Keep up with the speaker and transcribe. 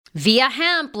Via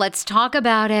Hemp, let's talk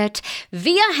about it.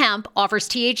 Via Hemp offers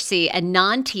THC and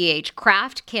non-TH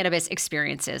craft cannabis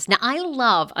experiences. Now, I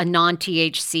love a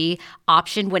non-THC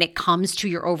option when it comes to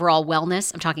your overall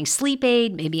wellness. I'm talking sleep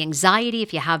aid, maybe anxiety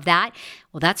if you have that.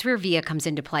 Well, that's where Via comes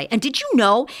into play. And did you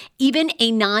know even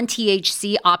a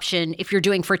non-THC option, if you're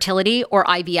doing fertility or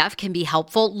IVF, can be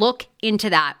helpful? Look into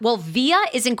that. Well, Via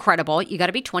is incredible. You got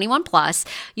to be 21 plus.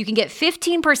 You can get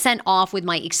 15% off with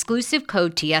my exclusive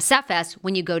code TSFS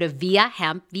when you go to Via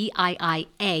Hemp,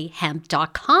 VIIA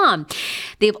hemp.com.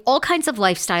 They have all kinds of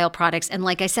lifestyle products. And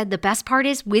like I said, the best part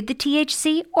is with the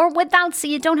THC or without, so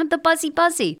you don't have the buzzy.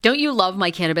 Don't you love my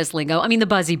cannabis lingo? I mean, the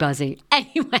buzzy.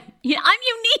 Anyway, I'm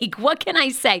unique. What can I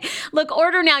say? Look,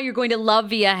 order now. You're going to love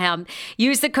Via Hemp.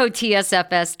 Use the code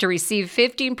TSFS to receive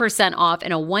 15% off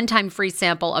and a one-time free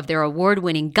sample of their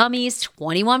award-winning gummies,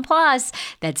 21 plus.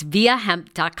 That's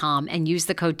viahemp.com, and use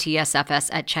the code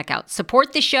TSFS at checkout.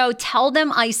 Support the show. Tell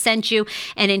them I sent you,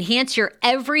 and enhance your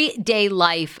everyday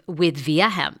life with Via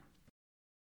Hemp.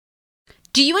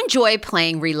 Do you enjoy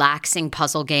playing relaxing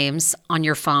puzzle games on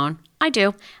your phone? I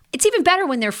do. It's even better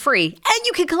when they're free, and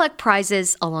you can collect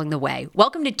prizes along the way.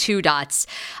 Welcome to Two Dots.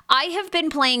 I have been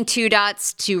playing Two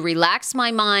Dots to relax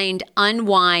my mind,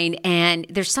 unwind, and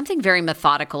there's something very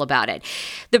methodical about it.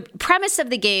 The premise of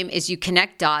the game is you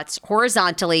connect dots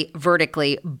horizontally,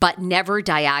 vertically, but never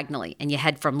diagonally, and you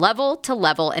head from level to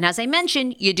level. And as I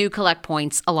mentioned, you do collect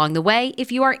points along the way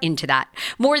if you are into that.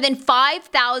 More than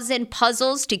 5,000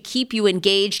 puzzles to keep you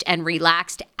engaged and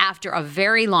relaxed after a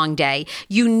very long day.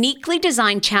 Uniquely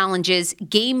designed challenges,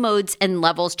 game modes, and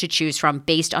levels to choose from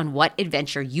based on what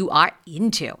adventure you are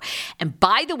into. And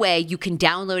by the way, you can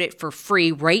download it for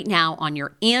free right now on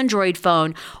your Android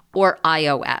phone or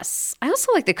iOS. I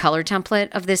also like the color template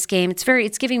of this game.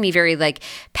 It's giving me very like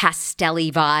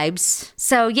pastel-y vibes.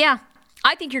 So yeah,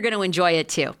 I think you're going to enjoy it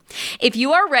too. If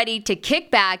you are ready to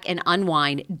kick back and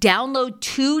unwind, download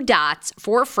Two Dots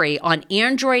for free on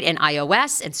Android and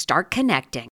iOS and start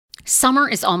connecting. Summer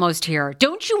is almost here.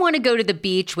 Don't you want to go to the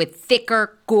beach with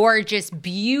thicker, gorgeous,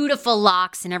 beautiful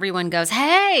locks and everyone goes,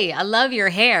 "Hey, I love your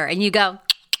hair." And you go,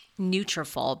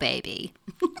 "Nutrafol, baby."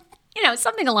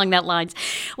 Something along that lines.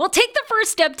 Well, take the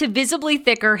first step to visibly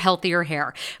thicker, healthier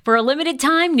hair. For a limited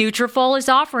time, Nutrafol is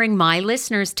offering my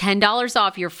listeners $10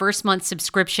 off your first month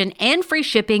subscription and free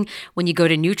shipping when you go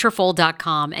to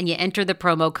Nutrafol.com and you enter the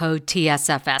promo code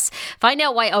TSFS. Find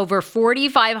out why over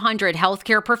 4,500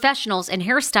 healthcare professionals and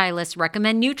hairstylists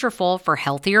recommend Nutrafol for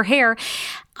healthier hair.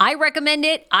 I recommend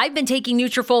it. I've been taking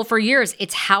Nutrafol for years.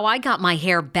 It's how I got my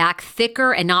hair back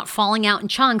thicker and not falling out in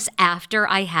chunks after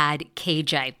I had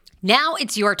KJ. Now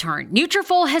it's your turn.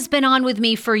 Nutrafol has been on with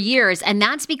me for years, and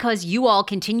that's because you all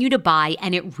continue to buy,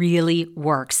 and it really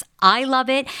works. I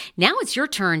love it. Now it's your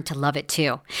turn to love it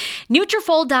too.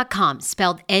 Nutrafol.com,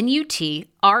 spelled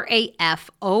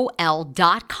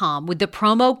Nutrafol.com with the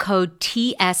promo code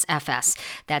TSFS.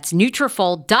 That's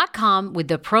Nutrafol.com with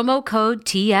the promo code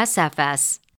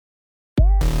TSFS.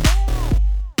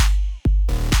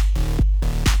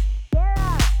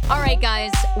 All right,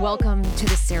 guys, welcome to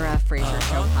the Sarah Fraser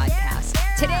Show podcast.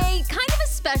 Today, kind of a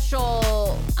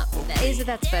special, is it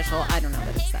that special? I don't know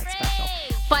that it's that special.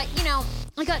 But,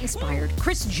 I got inspired.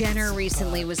 Kris Jenner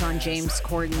recently was on James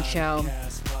Corden's show,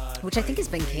 which I think has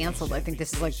been canceled. I think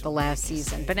this is like the last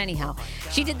season. But anyhow,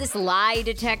 she did this lie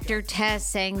detector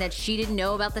test saying that she didn't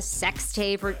know about the sex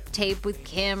tape with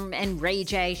Kim and Ray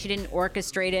J. She didn't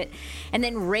orchestrate it. And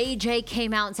then Ray J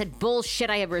came out and said, "Bullshit,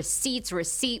 I have receipts,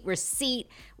 receipt."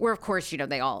 Where, of course,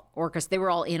 they were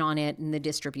all in on it in the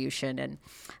distribution. And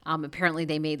apparently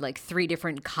they made like 3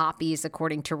 different copies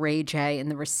according to Ray J and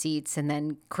the receipts. And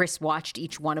then Kris watched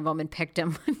each one of them and picked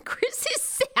them. Kris is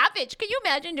savage. Can you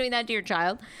imagine doing that to your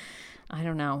child? I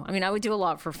don't know. I mean, I would do a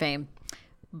lot for fame,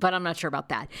 but I'm not sure about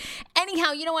that.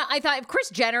 Anyhow, you know what? I thought if Kris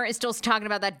Jenner is still talking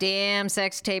about that damn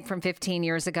sex tape from 15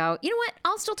 years ago, you know what?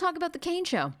 I'll still talk about the Kane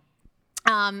show.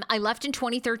 I left in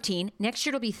 2013. Next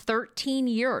year, it'll be 13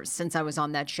 years since I was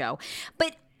on that show.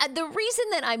 But the reason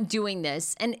that I'm doing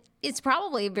this, and it's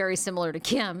probably very similar to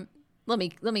Kim, let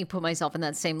me put myself in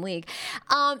that same league,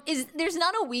 is there's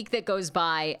not a week that goes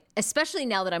by, especially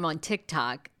now that I'm on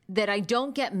TikTok, that I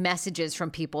don't get messages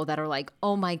from people that are like,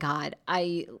 "Oh my God,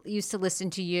 I used to listen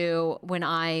to you when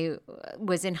I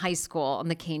was in high school on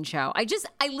the Kane show." I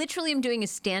literally am doing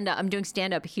I'm doing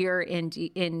stand-up here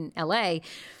in LA.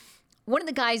 One of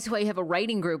the guys who I have a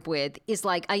writing group with is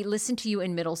like, "I listened to you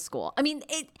in middle school." I mean,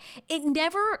 it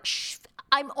never,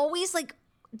 I'm always like,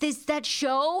 that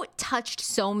show touched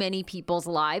so many people's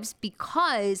lives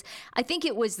because I think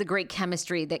it was the great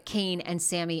chemistry that Kane and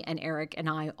Sammy and Eric and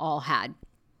I all had.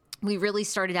 We really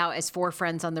started out as four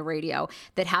friends on the radio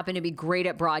that happened to be great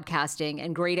at broadcasting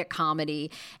and great at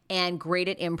comedy and great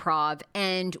at improv.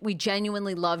 And we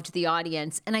genuinely loved the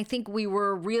audience. And I think we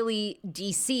were really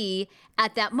DC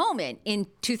at that moment in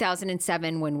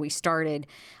 2007 when we started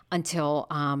until,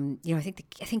 I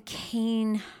think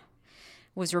Kane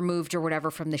was removed or whatever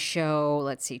from the show.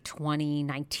 Let's see,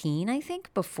 2019, I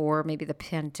think, before maybe the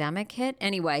pandemic hit.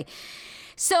 Anyway,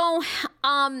 so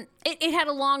it had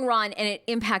a long run and it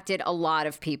impacted a lot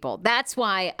of people. That's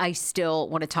why I still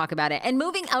want to talk about it. And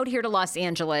moving out here to Los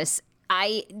Angeles,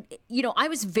 I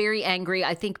was very angry.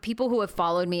 I think people who have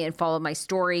followed me and followed my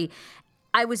story,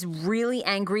 I was really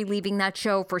angry leaving that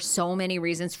show for so many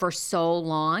reasons for so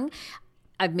long.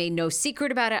 I've made no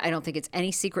secret about it. I don't think it's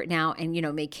any secret now. And,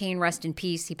 may Kane rest in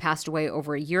peace. He passed away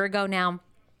over a year ago now.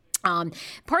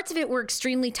 Parts of it were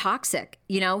extremely toxic.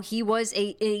 He was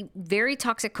a very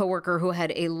toxic coworker who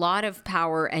had a lot of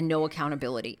power and no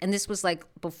accountability. And this was like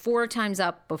before Time's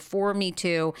Up, before Me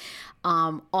Too,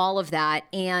 all of that.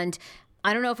 And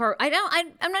I don't know if I'm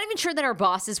not even sure that our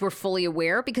bosses were fully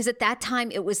aware, because at that time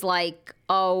it was like,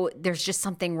 oh, there's just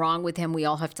something wrong with him. We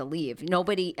all have to leave.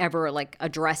 Nobody ever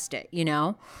addressed it,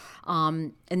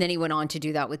 and then he went on to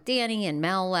do that with Danny, and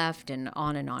Mel left, and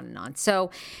on and on and on.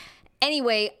 So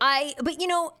anyway, a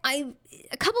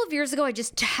couple of years ago, I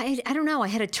don't know, I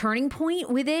had a turning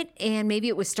point with it, and maybe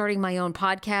it was starting my own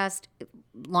podcast,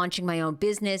 launching my own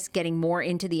business, getting more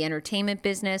into the entertainment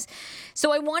business.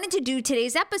 So I wanted to do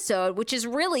today's episode, which is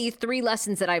really 3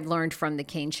 lessons that I've learned from the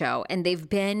Kane Show. And they've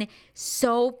been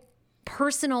so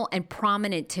personal and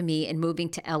prominent to me in moving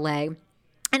to LA.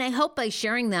 And I hope by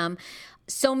sharing them,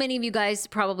 so many of you guys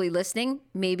probably listening,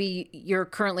 maybe you're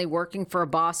currently working for a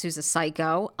boss who's a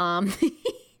psycho.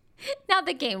 Not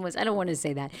that Kane was, I don't want to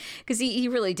say that, because he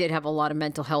really did have a lot of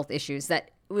mental health issues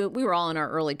that we were all in our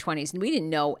early 20s and we didn't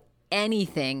know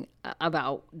anything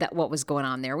about that, what was going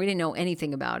on there. We didn't know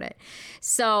anything about it.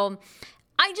 So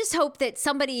I just hope that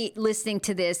somebody listening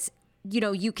to this,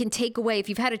 you can take away, if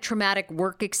you've had a traumatic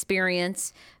work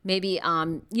experience, maybe,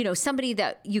 somebody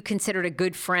that you considered a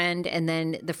good friend and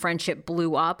then the friendship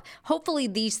blew up. Hopefully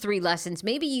these 3 lessons,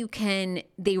 maybe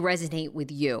they resonate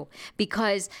with you,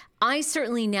 because I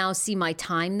certainly now see my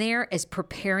time there as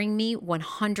preparing me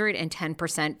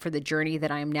 110% for the journey that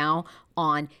I am now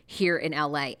on here in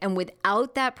LA. And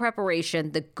without that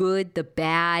preparation, the good, the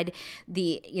bad,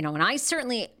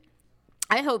 and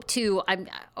I hope to, I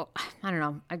don't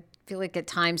know, I feel like at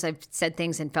times I've said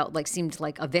things and seemed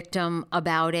like a victim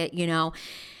about it,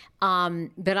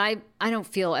 but I don't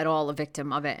feel at all a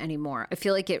victim of it anymore. I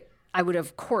feel like I would,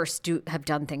 of course, have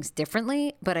done things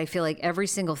differently, but I feel like every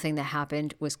single thing that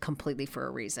happened was completely for a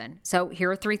reason. So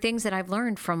here are 3 things that I've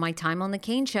learned from my time on the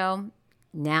Kane Show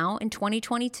now in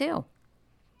 2022.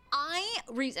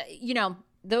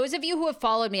 Those of you who have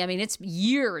followed me, it's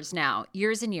years now,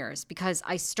 years and years, because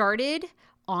I started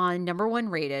on number 1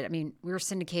 rated. We were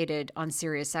syndicated on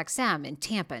Sirius XM in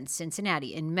Tampa and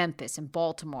Cincinnati and Memphis and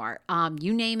Baltimore.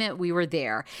 You name it, we were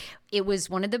there. It was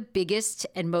one of the biggest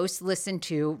and most listened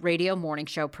to radio morning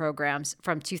show programs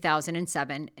from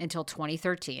 2007 until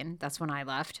 2013. That's when I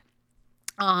left.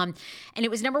 And it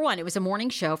was number 1. It was a morning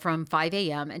show from 5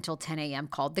 a.m. until 10 a.m.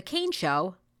 called The Kane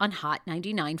Show on Hot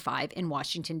 99.5 in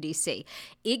Washington, D.C.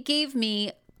 It gave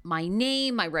me my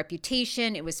name, my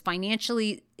reputation. It was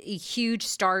financially a huge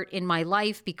start in my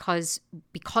life because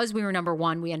we were number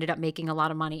 1. We ended up making a lot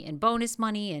of money in bonus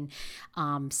money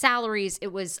and salaries.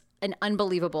 It was an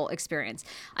unbelievable experience.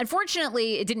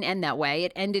 Unfortunately, it didn't end that way.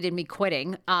 It ended in me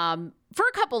quitting for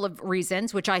a couple of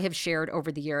reasons, which I have shared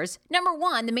over the years. Number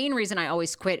 1, the main reason I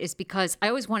always quit is because I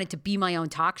always wanted to be my own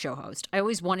talk show host. I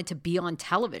always wanted to be on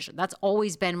television. That's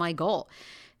always been my goal.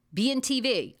 Be in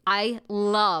TV. I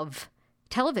love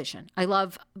television.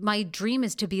 My dream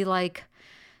is to be like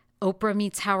Oprah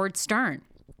meets Howard Stern.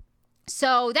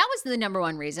 So that was the number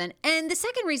 1 reason. And the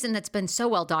second reason that's been so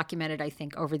well documented, I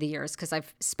think, over the years, because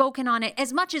I've spoken on it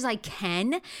as much as I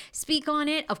can speak on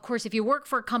it. Of course, if you work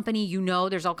for a company,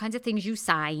 there's all kinds of things you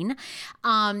sign.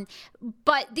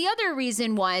 But the other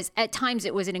reason was, at times,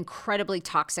 it was an incredibly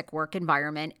toxic work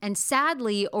environment. And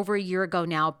sadly, over a year ago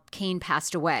now, Kane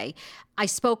passed away. I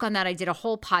spoke on that. I did a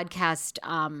whole podcast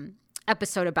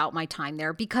episode about my time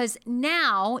there, because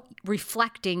now,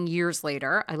 reflecting years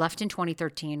later, I left in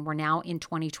 2013. We're now in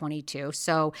 2022.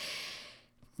 So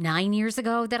 9 years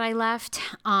ago that I left,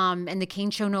 and the Kane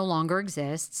Show no longer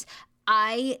exists.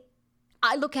 I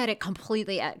look at it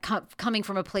completely coming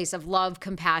from a place of love,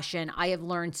 compassion. I have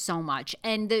learned so much.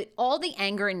 And all the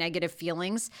anger and negative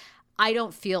feelings, I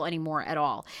don't feel anymore at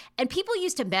all. And people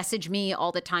used to message me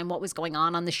all the time what was going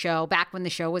on the show back when the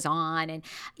show was on. And,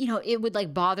 it would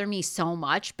like bother me so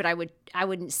much, but I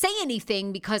wouldn't say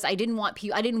anything because I didn't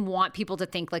want people to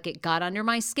think like it got under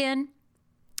my skin.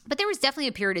 But there was definitely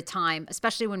a period of time,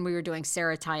 especially when we were doing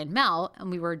Sarah, Ty, and Mel,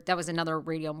 and that was another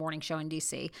radio morning show in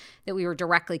DC, that we were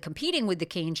directly competing with the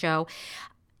Kane show.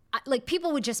 Like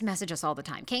people would just message us all the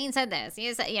time. Kane said this,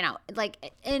 he said,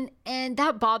 and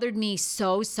that bothered me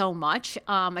so much.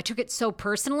 I took it so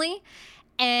personally.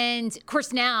 And of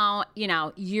course now,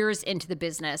 years into the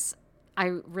business,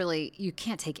 you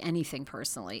can't take anything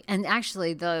personally. And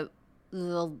actually the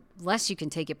less you can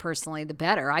take it personally, the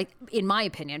better, in my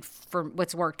opinion, for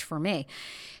what's worked for me.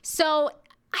 So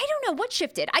I don't know what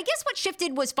shifted. I guess what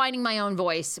shifted was finding my own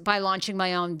voice by launching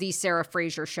my own The Sarah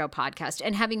Fraser Show podcast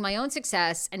and having my own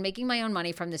success and making my own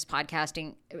money from this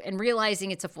podcasting and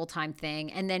realizing it's a full-time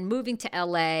thing, and then moving to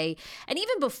LA. And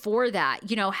even before that,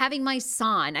 having my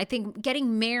son, I think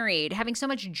getting married, having so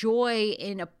much joy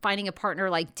in finding a partner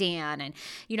like Dan. And,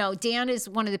 Dan is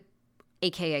one of the,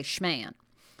 AKA Schman.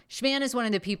 Schman is one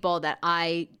of the people that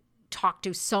I talk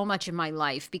to so much in my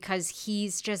life because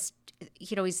he's just,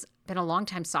 he's been a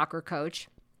longtime soccer coach.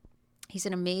 He's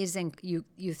an amazing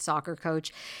youth soccer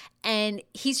coach. And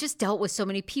he's just dealt with so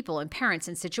many people and parents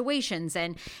and situations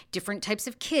and different types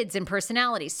of kids and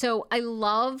personalities. So I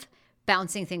love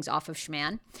bouncing things off of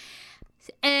Schman.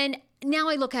 And now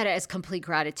I look at it as complete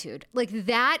gratitude. Like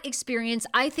that experience,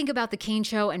 I think about the Kane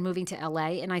show and moving to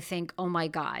LA and I think, oh my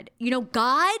God,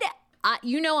 God,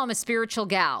 I'm a spiritual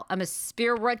gal.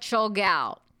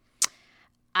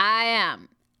 I am.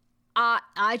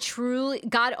 I truly,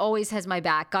 God always has my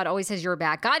back. God always has your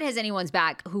back. God has anyone's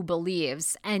back who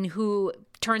believes and who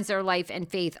turns their life and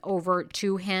faith over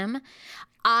to him.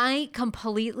 I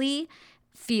completely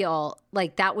feel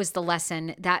like that was the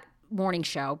lesson, that morning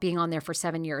show, being on there for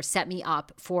 7 years, set me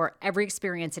up for every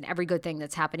experience and every good thing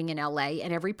that's happening in LA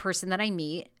and every person that I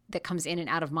meet that comes in and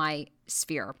out of my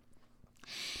sphere.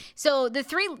 So the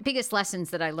three biggest lessons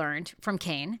that I learned from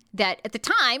Kane that at the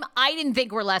time I didn't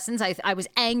think were lessons. I was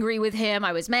angry with him.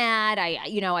 I was mad.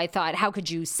 I thought, how could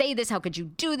you say this? How could you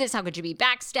do this? How could you be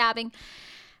backstabbing?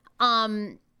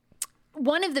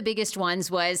 One of the biggest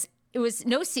ones was, it was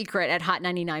no secret at Hot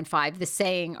 99.5. The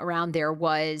saying around there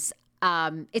was,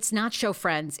 it's not show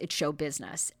friends, it's show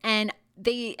business. And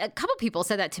a couple people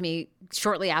said that to me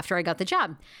shortly after I got the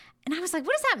job. And I was like,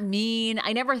 what does that mean?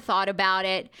 I never thought about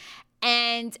it.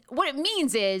 And what it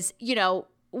means is,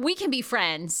 we can be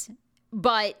friends,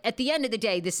 but at the end of the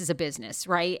day, this is a business,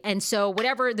 right? And so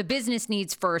whatever the business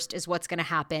needs first is what's going to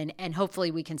happen. And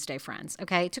hopefully we can stay friends.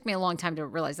 Okay. It took me a long time to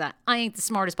realize that. I ain't the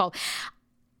smartest bulb.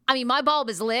 I mean, my bulb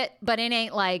is lit, but it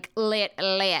ain't like lit.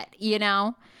 It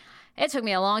took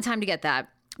me a long time to get that.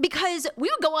 Because we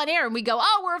would go on air and we go,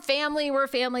 oh, we're a family,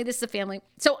 this is a family.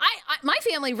 So my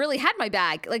family really had my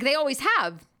back. Like they always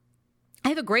have. I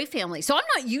have a great family. So I'm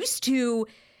not used to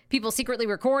people secretly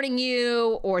recording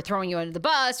you or throwing you under the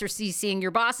bus or seeing your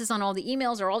bosses on all the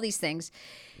emails or all these things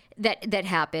that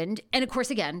happened. And of course,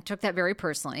 again, took that very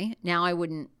personally. Now I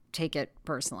wouldn't take it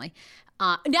personally.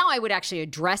 Now I would actually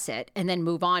address it and then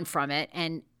move on from it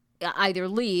and either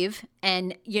leave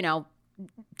and,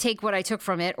 take what I took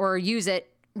from it or use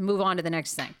it, move on to the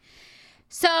next thing.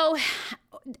 So,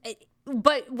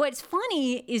 but what's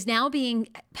funny is now being,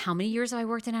 how many years have I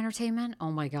worked in entertainment? Oh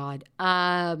my God.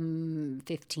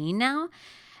 15 now.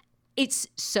 It's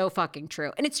so fucking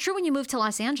true. And it's true when you move to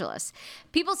Los Angeles.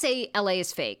 People say LA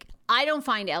is fake. I don't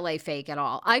find LA fake at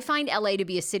all. I find LA to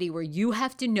be a city where you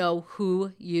have to know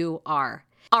who you are.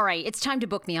 All right, it's time to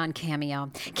book me on Cameo.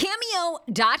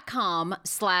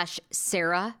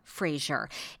 Cameo.com/Sarah Fraser.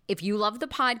 If you love the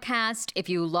podcast, if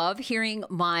you love hearing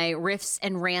my riffs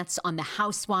and rants on the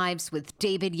Housewives with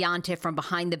David Yontif from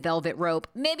Behind the Velvet Rope,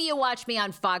 maybe you watch me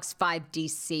on Fox 5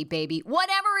 DC, baby.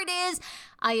 Whatever it is,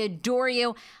 I adore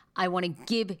you. I want to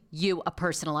give you a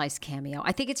personalized Cameo.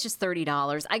 I think it's just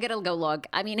 $30. I got to go look.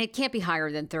 I mean, it can't be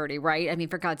higher than 30, right? I mean,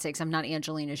 for God's sakes, I'm not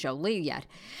Angelina Jolie yet.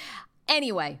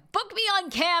 Anyway, book me on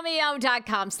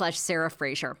Cameo.com/Sarah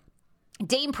Fraser.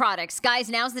 Dame products. Guys,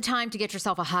 now's the time to get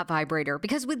yourself a hot vibrator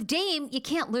because with Dame, you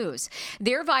can't lose.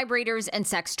 Their vibrators and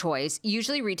sex toys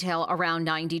usually retail around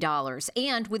 $90.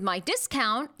 And with my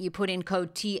discount, you put in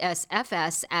code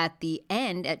TSFS at the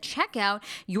end at checkout,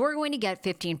 you're going to get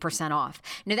 15% off.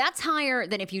 Now, that's higher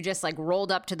than if you just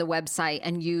rolled up to the website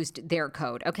and used their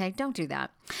code. Okay, don't do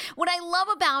that. What I love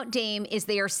about Dame is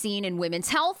they are seen in Women's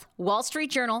Health, Wall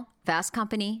Street Journal, Fast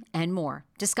Company, and more.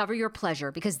 Discover your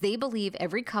pleasure because they believe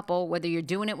every couple, whether you're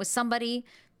doing it with somebody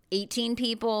 18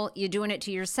 people, you're doing it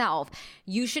to yourself.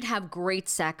 You should have great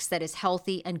sex that is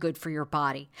healthy and good for your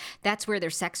body. That's where their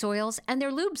sex oils and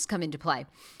their lubes come into play.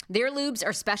 Their lubes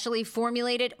are specially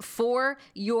formulated for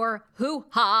your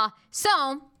hoo-ha.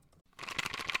 So,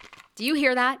 do you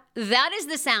hear that? That is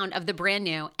the sound of the brand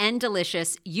new and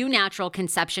delicious Eu Natural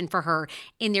Conception for Her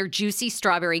in their juicy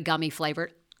strawberry gummy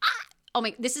flavored. Oh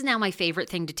my, this is now my favorite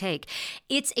thing to take.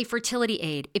 It's a fertility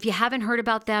aid. If you haven't heard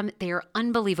about them, they are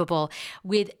unbelievable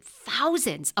with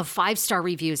thousands of 5-star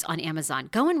reviews on Amazon.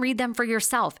 Go and read them for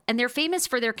yourself. And they're famous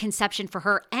for their Conception for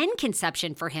Her and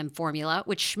Conception for Him formula,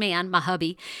 which Schman, my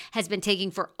hubby, has been taking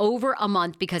for over a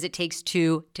month because it takes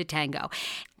two to tango.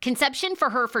 Conception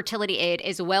for Her fertility aid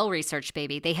is well-researched,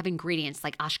 baby. They have ingredients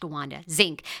like ashwagandha,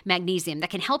 zinc, magnesium that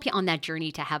can help you on that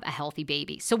journey to have a healthy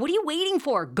baby. So what are you waiting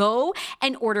for? Go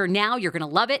and order now. You're going to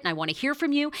love it, and I want to hear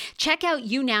from you. Check out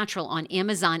Eu Natural on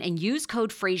Amazon and use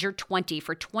code Fraser20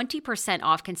 for 20%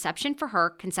 off Conception for Her,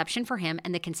 Conception for Him,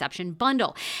 and the Conception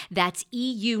Bundle. That's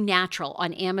EU Natural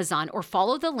on Amazon, or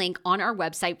follow the link on our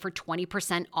website for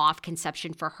 20% off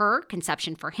Conception for Her,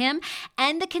 Conception for Him,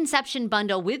 and the Conception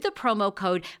Bundle with the promo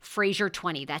code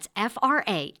Fraser20. That's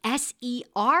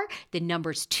Fraser, the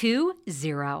numbers 20.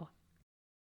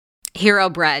 Hero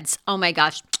breads. Oh my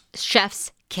gosh.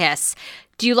 Chef's kiss.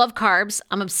 Do you love carbs?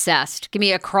 I'm obsessed. Give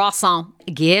me a croissant.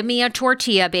 Give me a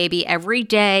tortilla, baby, every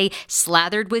day,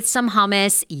 slathered with some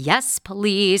hummus. Yes,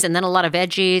 please. And then a lot of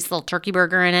veggies, a little turkey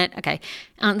burger in it. Okay.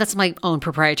 That's my own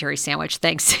proprietary sandwich.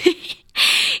 Thanks.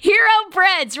 Hero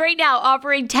breads right now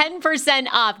offering 10%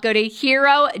 off. Go to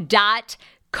hero.co.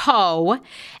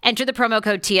 Enter the promo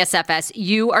code TSFS.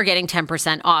 You are getting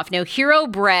 10% off. Now, Hero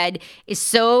bread is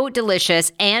so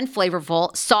delicious and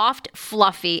flavorful, soft,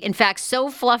 fluffy. In fact, so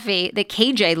fluffy that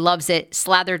KJ loves it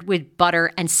slathered with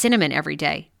butter and cinnamon every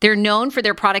day. They're known for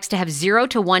their products to have 0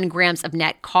 to 1 grams of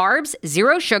net carbs,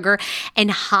 0 sugar,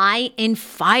 and high in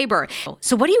fiber.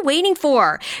 So what are you waiting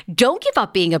for? Don't give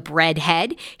up being a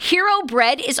breadhead. Hero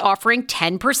Bread is offering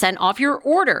 10% off your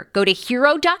order. Go to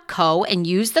hero.co and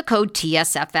use the code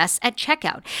TSFS at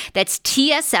checkout. That's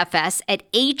TSFS at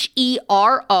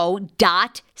HERO.CO.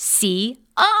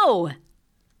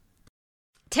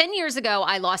 10 years ago,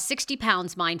 I lost 60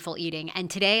 pounds mindful eating, and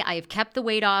today I have kept the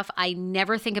weight off. I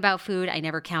never think about food. I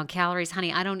never count calories.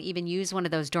 Honey, I don't even use one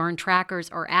of those darn trackers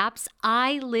or apps.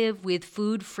 I live with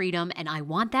food freedom, and I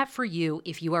want that for you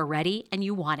if you are ready and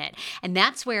you want it. And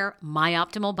that's where My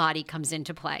Optimal Body comes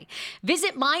into play.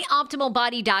 Visit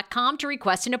myoptimalbody.com to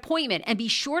request an appointment, and be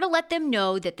sure to let them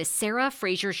know that the Sarah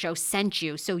Fraser Show sent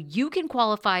you so you can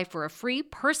qualify for a free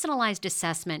personalized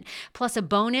assessment plus a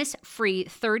bonus free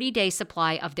 30-day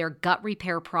supply of their gut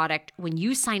repair product when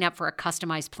you sign up for a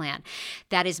customized plan.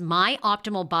 That is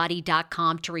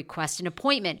myoptimalbody.com to request an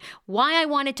appointment. Why I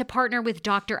wanted to partner with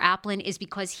Dr. Applin is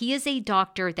because he is a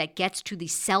doctor that gets to the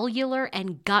cellular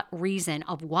and gut reason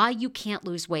of why you can't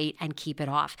lose weight and keep it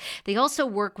off. They also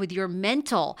work with your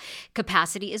mental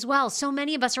capacity as well. So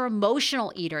many of us are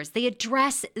emotional eaters. They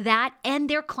address that, and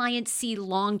their clients see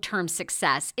long-term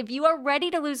success. If you are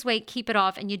ready to lose weight, keep it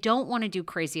off, and you don't want to do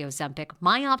crazy Ozempic,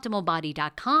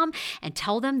 myoptimalbody.com, and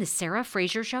tell them the Sarah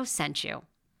Fraser Show sent you.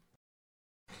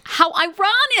 How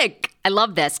ironic! I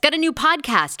love this. Got a new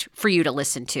podcast for you to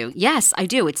listen to. Yes, I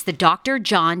do. It's the Dr.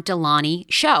 John Delaney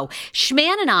Show.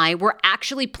 Schman and I were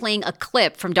actually playing a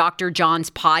clip from Dr. John's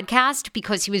podcast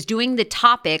because he was doing the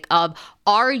topic of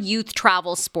are youth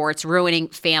travel sports ruining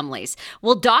families?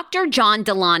 Well, Dr. John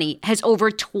Delaney has over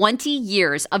 20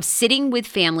 years of sitting with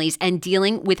families and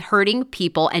dealing with hurting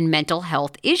people and mental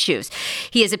health issues.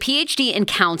 He has a PhD in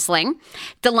counseling.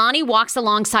 Delaney walks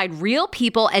alongside real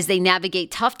people as they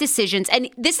navigate tough decisions. And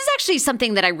this is actually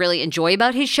something that I really enjoy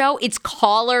about his show. It's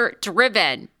caller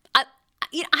driven.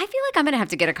 I feel like I'm going to have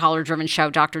to get a caller-driven show,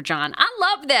 Dr. John. I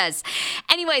love this.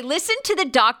 Anyway, listen to the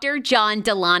Dr. John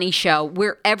Delaney Show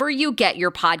wherever you get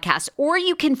your podcasts, or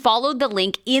you can follow the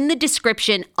link in the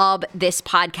description of this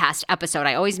podcast episode.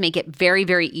 I always make it very,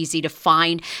 very easy to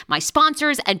find my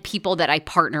sponsors and people that I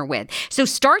partner with. So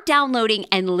start downloading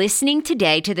and listening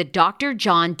today to the Dr.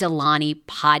 John Delaney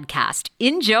podcast.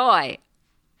 Enjoy.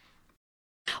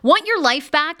 Want your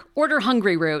life back? Order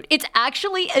Hungry Root. It's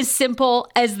actually as simple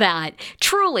as that.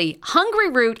 Truly, Hungry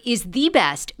Root is the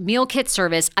best meal kit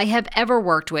service I have ever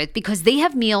worked with because they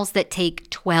have meals that take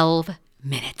 12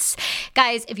 minutes.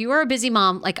 Guys, if you are a busy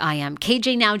mom like I am,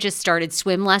 KJ now just started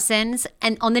swim lessons.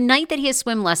 And on the night that he has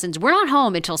swim lessons, we're not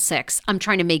home until 6. I'm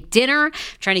trying to make dinner,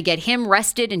 trying to get him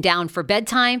rested and down for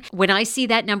bedtime. When I see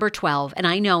that number 12, and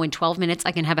I know in 12 minutes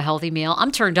I can have a healthy meal,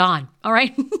 I'm turned on. All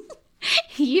right.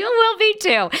 You will be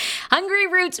too. Hungry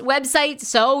Roots website,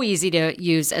 so easy to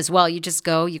use as well. You just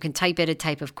go, you can type in a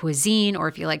type of cuisine, or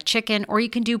if you like chicken, or you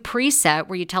can do preset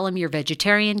where you tell them you're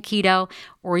vegetarian, keto,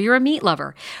 or you're a meat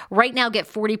lover. Right now, get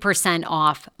 40%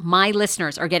 off. My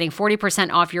listeners are getting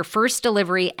 40% off your first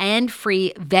delivery and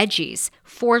free veggies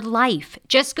for life.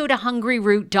 Just go to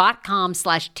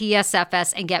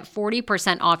hungryroot.com/TSFS and get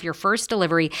 40% off your first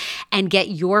delivery and get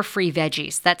your free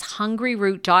veggies. That's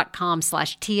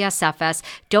hungryroot.com/TSFS.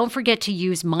 Don't forget to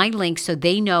use my link so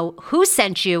they know who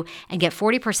sent you and get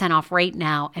 40% off right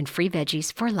now and free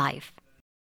veggies for life.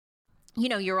 You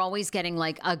know, you're always getting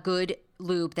like a good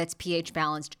lube that's pH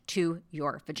balanced to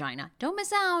your vagina. Don't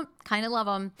miss out. Kind of love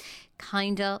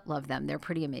them. They're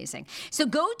pretty amazing. So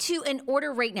go to and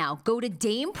order right now. Go to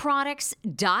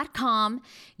dameproducts.com.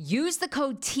 Use the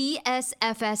code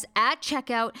TSFS at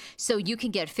checkout so you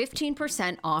can get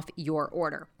 15% off your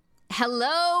order.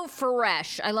 Hello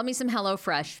Fresh. I love me some Hello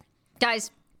Fresh.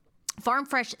 Guys, farm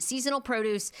fresh seasonal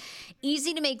produce,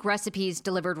 easy to make recipes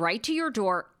delivered right to your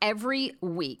door every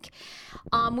week.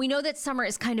 We know that summer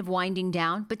is kind of winding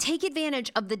down, but take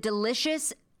advantage of the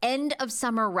delicious end of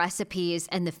summer recipes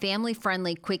and the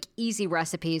family-friendly, quick, easy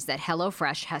recipes that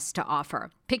HelloFresh has to offer.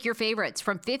 Pick your favorites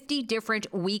from 50 different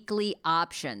weekly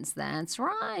options. That's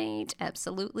right.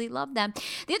 Absolutely love them.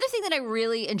 The other thing that I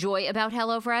really enjoy about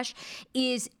HelloFresh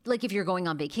is, like, if you're going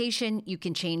on vacation, you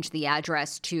can change the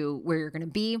address to where you're going to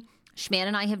be. Schman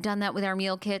and I have done that with our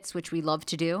meal kits, which we love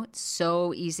to do. It's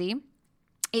so easy.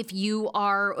 If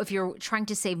you're trying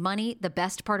to save money, the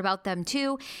best part about them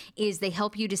too is they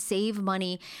help you to save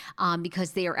money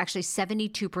because they are actually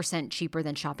 72% cheaper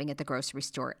than shopping at the grocery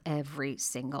store every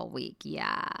single week.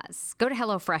 Yes. Go to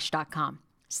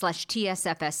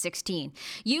HelloFresh.com/TSFS16.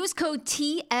 Use code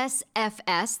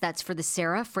TSFS, that's for the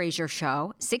Sarah Fraser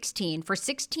Show, 16 for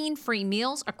 16 free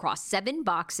meals across 7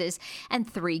 boxes and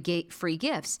 3 free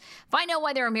gifts. Find out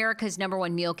why they're America's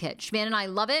 #1 meal kit. Schman and I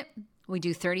love it. We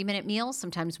do 30-minute meals.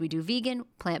 Sometimes we do vegan,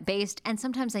 plant-based, and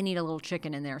sometimes I need a little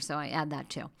chicken in there, so I add that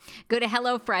too. Go to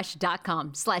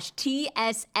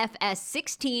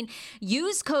HelloFresh.com/TSFS16.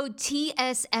 Use code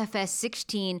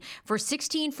TSFS16 for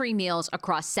 16 free meals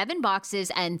across 7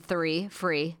 boxes and 3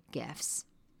 free gifts.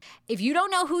 If you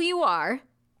don't know who you are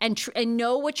and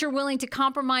know what you're willing to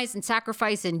compromise and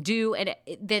sacrifice and do,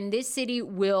 then this city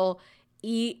will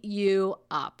eat you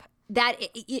up. That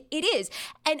it is.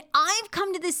 And I've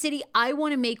come to this city. I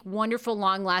want to make wonderful,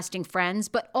 long-lasting friends,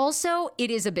 but also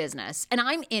it is a business and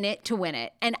I'm in it to win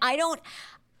it. And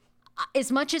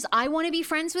as much as I want to be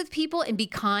friends with people and be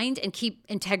kind and keep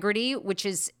integrity, which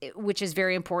is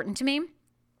very important to me,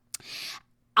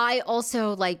 I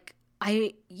also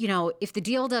if the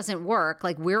deal doesn't work,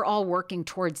 like, we're all working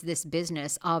towards this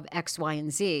business of X, Y,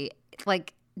 and Z,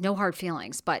 like, no hard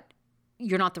feelings, but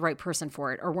you're not the right person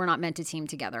for it, or we're not meant to team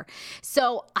together.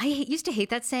 So I used to hate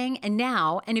that saying. And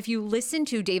if you listen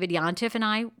to David Yontef and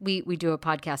I, we do a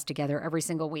podcast together every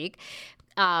single week,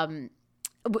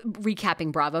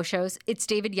 recapping Bravo shows. It's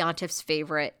David Yontef's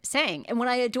favorite saying. And what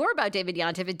I adore about David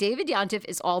Yontef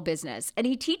is all business. And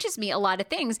he teaches me a lot of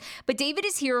things. But David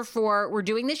is here we're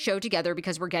doing this show together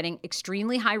because we're getting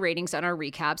extremely high ratings on our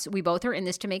recaps. We both are in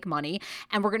this to make money.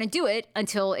 And we're going to do it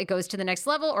until it goes to the next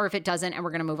level, or if it doesn't, and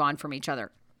we're going to move on from each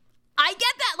other. I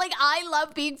get that. Like, I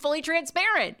love being fully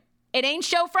transparent. It ain't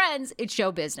show friends, it's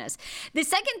show business. The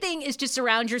second thing is to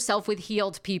surround yourself with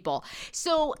healed people.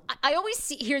 So I always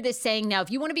hear this saying now, if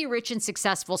you want to be rich and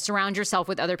successful, surround yourself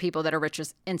with other people that are rich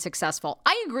and successful.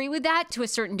 I agree with that to a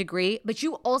certain degree, but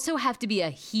you also have to be a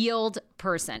healed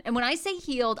person. And when I say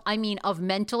healed, I mean of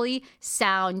mentally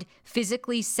sound,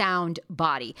 physically sound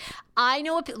body. I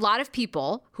know a lot of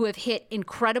people who have hit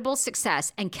incredible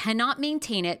success and cannot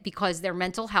maintain it because their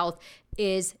mental health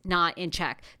is not in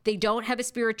check. They don't have a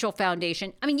spiritual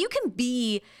foundation. I mean, you can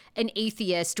be an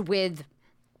atheist with,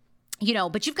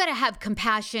 but you've got to have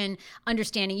compassion,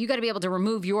 understanding. You got to be able to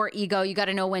remove your ego. You got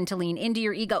to know when to lean into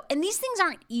your ego. And these things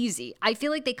aren't easy. I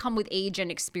feel like they come with age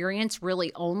and experience,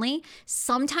 really only.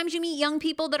 Sometimes you meet young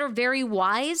people that are very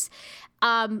wise.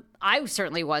 I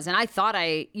certainly wasn't. I thought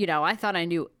I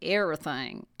knew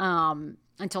everything.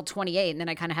 Until 28. And then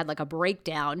I kind of had like a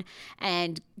breakdown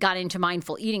and got into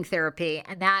mindful eating therapy.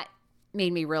 And that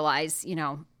made me realize,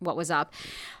 what was up.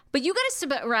 But you got to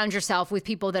surround yourself with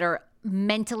people that are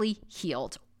mentally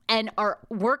healed and are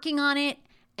working on it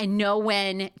and know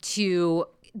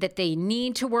that they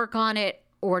need to work on it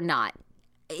or not.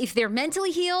 If they're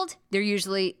mentally healed, they're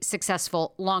usually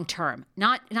successful long-term,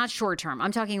 not short-term.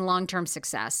 I'm talking long-term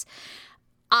success.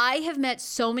 I have met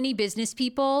so many business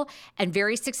people and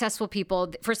very successful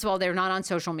people. First of all, they're not on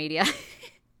social media.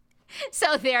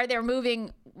 So they're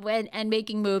moving and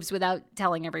making moves without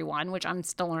telling everyone, which I'm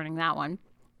still learning that one.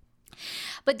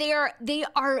 But they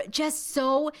are just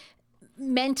so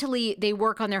mentally, they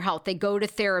work on their health. They go to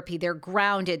therapy. They're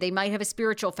grounded. They might have a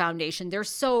spiritual foundation. They're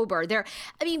sober.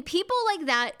 People like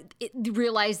that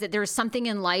realize that there's something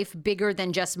in life bigger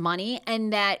than just money,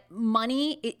 and that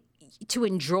money, to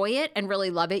enjoy it and really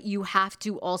love it, you have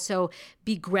to also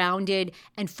be grounded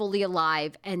and fully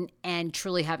alive and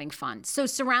truly having fun. So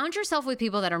surround yourself with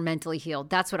people that are mentally healed.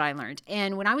 That's what I learned.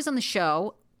 And when I was on the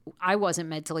show, I wasn't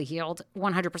mentally healed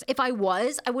 100%. If I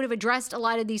was, I would have addressed a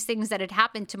lot of these things that had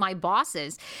happened to my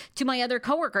bosses, to my other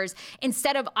coworkers.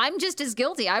 Instead of, I'm just as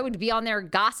guilty. I would be on there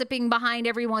gossiping behind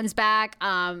everyone's back.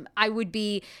 I would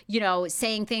be,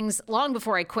 saying things long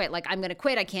before I quit, like, I'm going to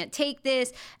quit. I can't take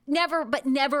this.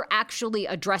 Never actually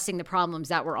addressing the problems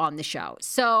that were on the show.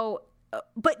 So,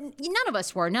 but none of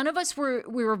us were.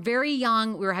 We were very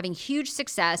young. We were having huge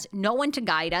success. No one to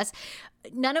guide us.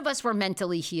 None of us were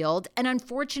mentally healed. And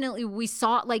unfortunately, we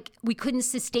saw we couldn't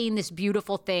sustain this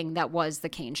beautiful thing that was the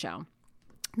Kane Show.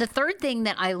 The third thing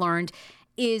that I learned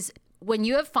is when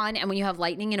you have fun and when you have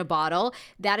lightning in a bottle,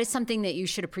 that is something that you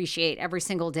should appreciate every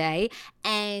single day.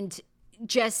 And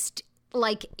just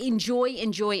enjoy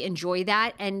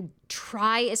that, and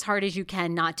try as hard as you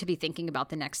can not to be thinking about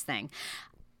the next thing.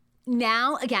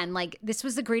 Now, again, this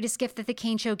was the greatest gift that the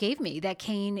Kane Show gave me. That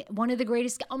Kane, one of the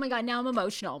greatest. Oh my God, now I'm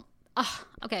emotional. Oh,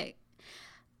 okay.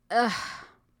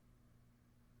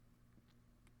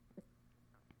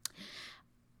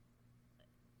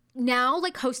 Now,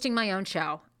 hosting my own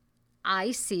show,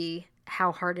 I see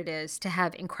how hard it is to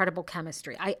have incredible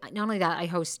chemistry. Not only that,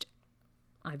 I've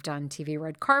done TV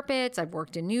red carpets, I've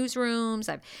worked in newsrooms.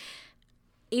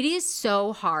 It is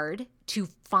so hard to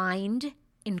find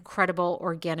incredible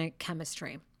organic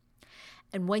chemistry.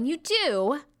 And when you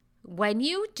do,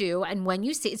 and when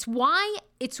you see, it's why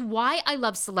I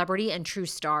love celebrity and true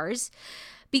stars,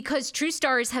 because true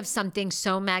stars have something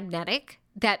so magnetic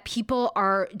that people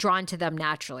are drawn to them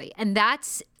naturally. And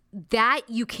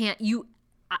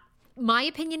my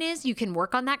opinion is you can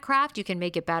work on that craft, you can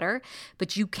make it better,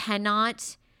 but it's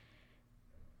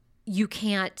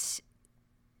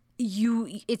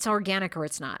organic or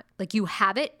it's not. You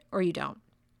have it or you don't.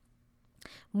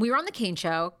 We were on the Kane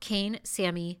Show, Kane,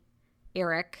 Sammy,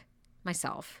 Eric,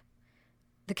 myself.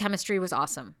 The chemistry was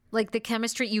awesome. The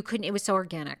chemistry, it was so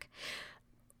organic.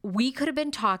 We could have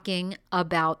been talking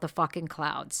about the fucking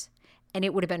clouds, and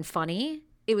it would have been funny.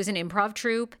 It was an improv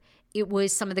troupe. It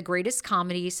was some of the greatest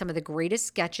comedy, some of the greatest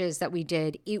sketches that we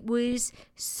did. It was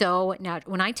so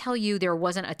natural. When I tell you there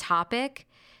wasn't a topic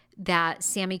that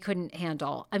Sammy couldn't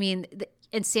handle. And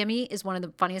Sammy is one of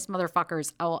the funniest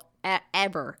motherfuckers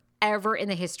ever in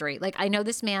the history. I know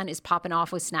this man is popping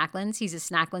off with Snacklands. He's a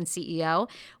Snacklands CEO,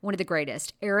 one of the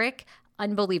greatest. Eric,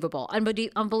 unbelievable.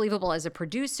 Unbelievable as a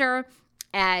producer,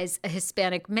 as a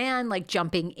Hispanic man,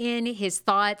 jumping in his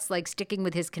thoughts, sticking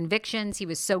with his convictions. He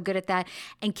was so good at that.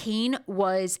 And Kane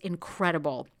was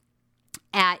incredible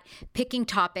at picking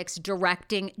topics,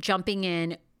 directing, jumping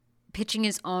in, pitching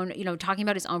his own, talking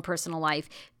about his own personal life,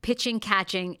 pitching,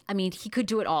 catching. He could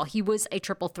do it all. He was a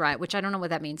triple threat, which I don't know what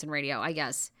that means in radio, I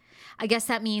guess. I guess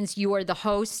that means you are the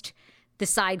host, the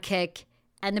sidekick,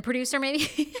 and the producer,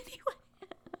 maybe.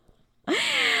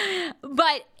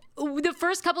 But the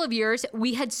first couple of years,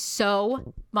 we had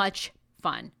so much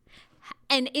fun.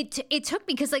 And it took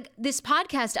me, because this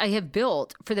podcast I have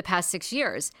built for the past 6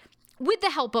 years with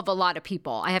the help of a lot of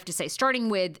people, I have to say, starting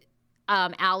with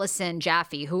Allison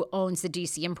Jaffe, who owns the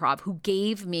DC Improv, who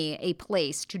gave me a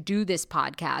place to do this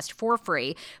podcast for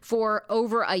free for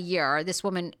over a year. This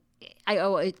woman I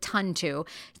owe a ton to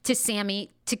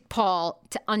Sammy, to Paul,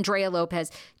 to Andrea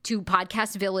Lopez, to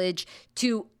Podcast Village,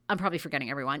 to, I'm probably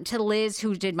forgetting everyone, to Liz,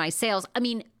 who did my sales.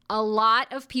 A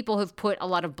lot of people have put a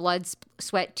lot of blood,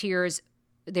 sweat, tears,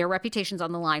 their reputations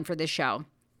on the line for this show.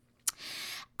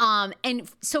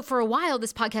 And so for a while,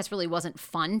 this podcast really wasn't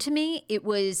fun to me. It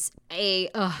was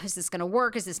is this going to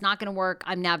work? Is this not going to work?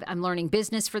 I'm learning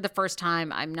business for the first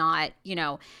time. I'm not,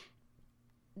 no,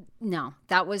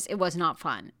 it was not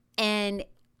fun. And,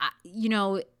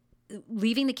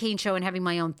 leaving the Kane Show and having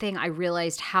my own thing, I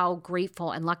realized how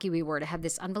grateful and lucky we were to have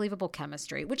this unbelievable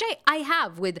chemistry, which I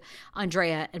have with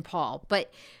Andrea and Paul,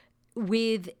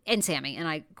 and Sammy, and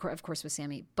I, of course, with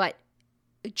Sammy, but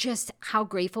just how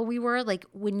grateful we were.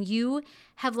 When you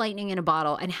have lightning in a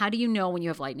bottle, and how do you know when you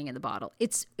have lightning in the bottle?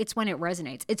 It's when it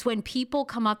resonates. It's when people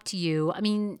come up to you.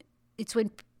 It's when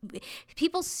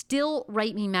People still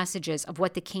write me messages of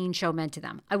what the Kane show meant to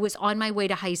them. I was on my way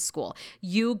to high school.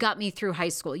 You got me through high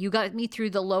school. You got me through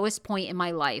the lowest point in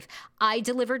my life. I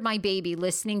delivered my baby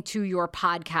listening to your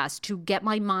podcast to get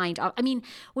my mind up. I mean,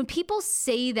 when people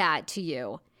say that to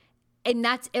you, and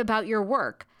that's about your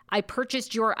work, I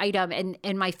purchased your item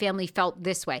and my family felt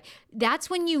this way. That's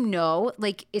when you know,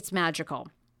 like, it's magical.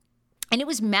 And it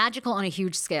was magical on a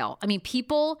huge scale. I mean,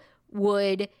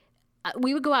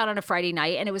 we would go out on a Friday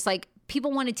night and it was like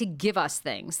people wanted to give us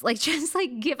things, like just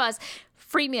like give us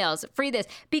free meals, free this,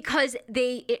 because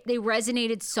they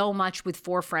resonated so much with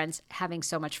four friends having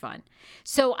so much fun.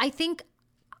 So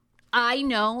I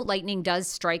know lightning does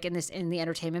strike in the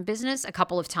entertainment business a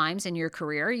couple of times in your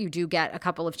career. You do get a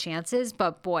couple of chances,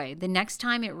 but boy, the next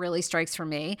time it really strikes for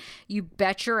me, you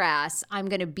bet your ass I'm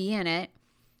going to be in it.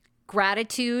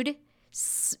 Gratitude,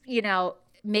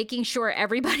 making sure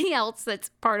everybody else that's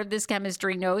part of this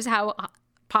chemistry knows how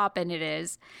poppin' it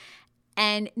is,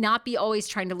 and not be always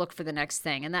trying to look for the next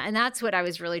thing. And that's what I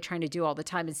was really trying to do all the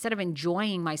time. Instead of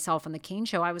enjoying myself on the Kane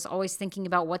show, I was always thinking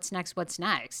about what's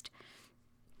next.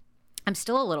 I'm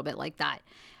still a little bit like that.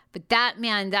 But that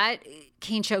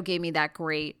Kane show gave me that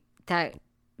great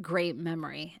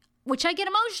memory, which I get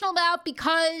emotional about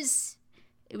because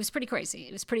it was pretty crazy.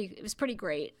 It was pretty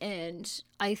great. And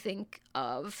I think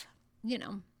of,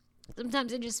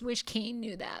 sometimes I just wish Kane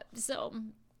knew that. So,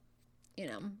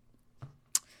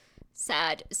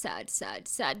 sad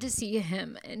to see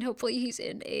him. And hopefully he's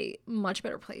in a much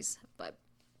better place. But,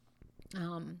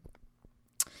 I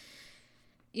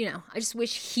just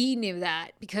wish he knew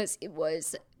that because it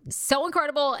was so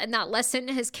incredible. And that lesson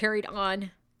has carried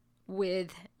on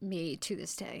with me to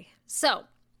this day. So,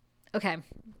 okay.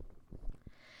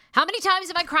 How many times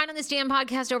have I cried on this damn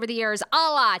podcast over the years? A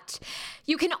lot.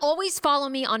 You can always follow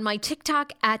me on my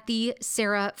TikTok at The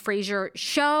Sarah Fraser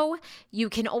Show. You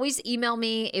can always email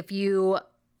me if you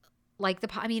like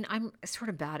I'm sort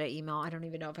of bad at email. I don't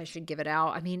even know if I should give it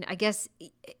out. I guess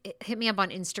hit me up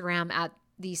on Instagram at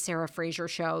The Sarah Fraser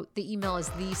Show. The email is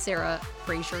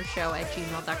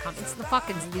thesarahfrasershow@gmail.com. It's the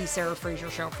fucking The Sarah Fraser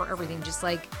Show for everything. Just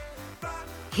like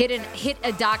hit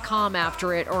a .com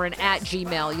after it or an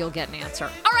 @gmail, you'll get an answer.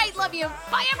 All right, love you.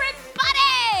 Bye,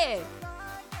 everybody.